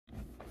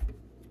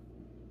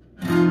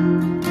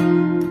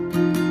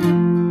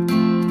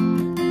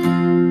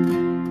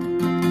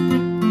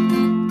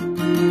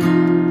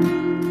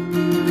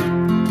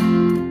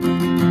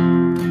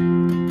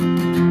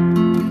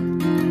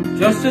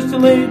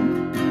delayed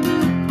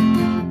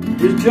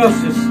is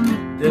justice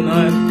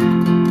denied.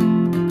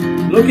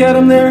 Look at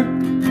him there,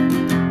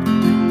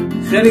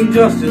 setting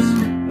justice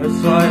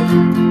aside.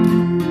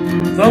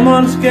 Thumb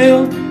on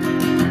scale,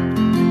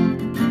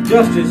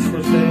 justice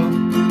for sale,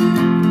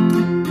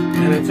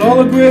 and it's all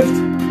a grift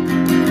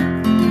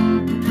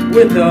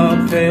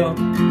without fail.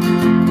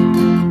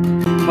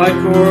 High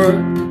court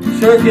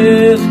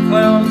circus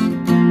clowns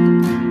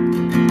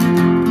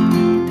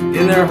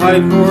in their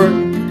high court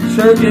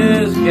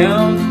circus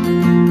gowns.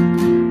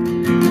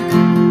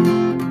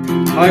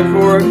 High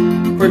court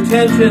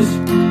pretentious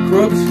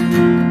crooks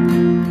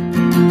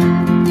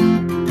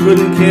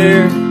couldn't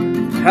care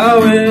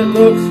how it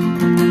looks,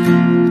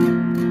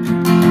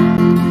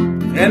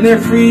 and they're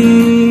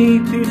free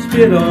to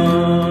spit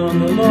on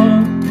the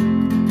law,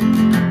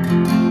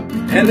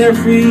 and they're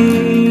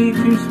free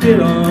to spit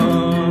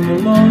on the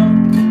law.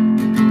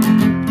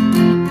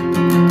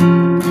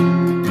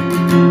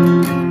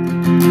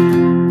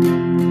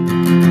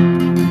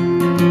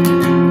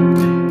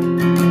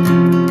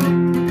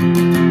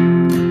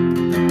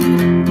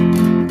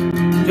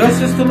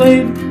 Justice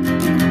delayed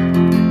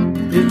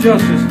is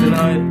justice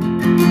denied,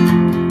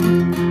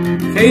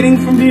 fading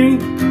from view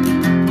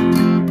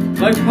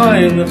like pie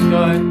in the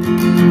sky.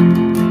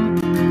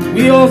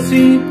 We all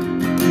see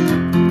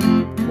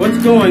what's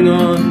going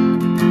on.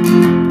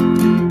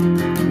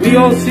 We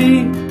all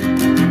see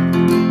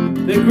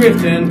the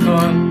grift and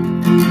con.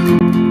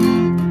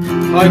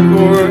 High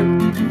court,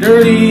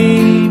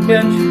 dirty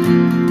bench.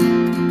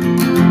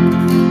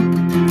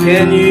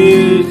 Can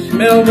you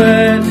smell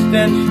that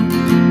stench?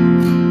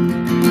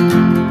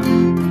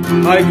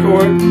 High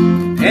court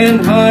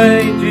and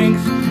high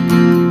jinks.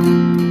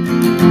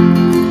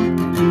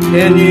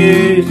 Can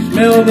you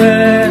smell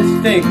that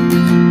stink?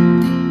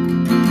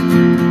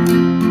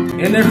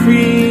 And they're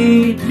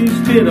free to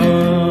spit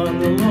on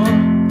the lawn,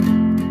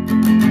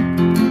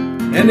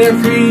 and they're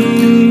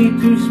free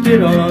to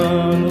spit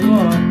on the lawn.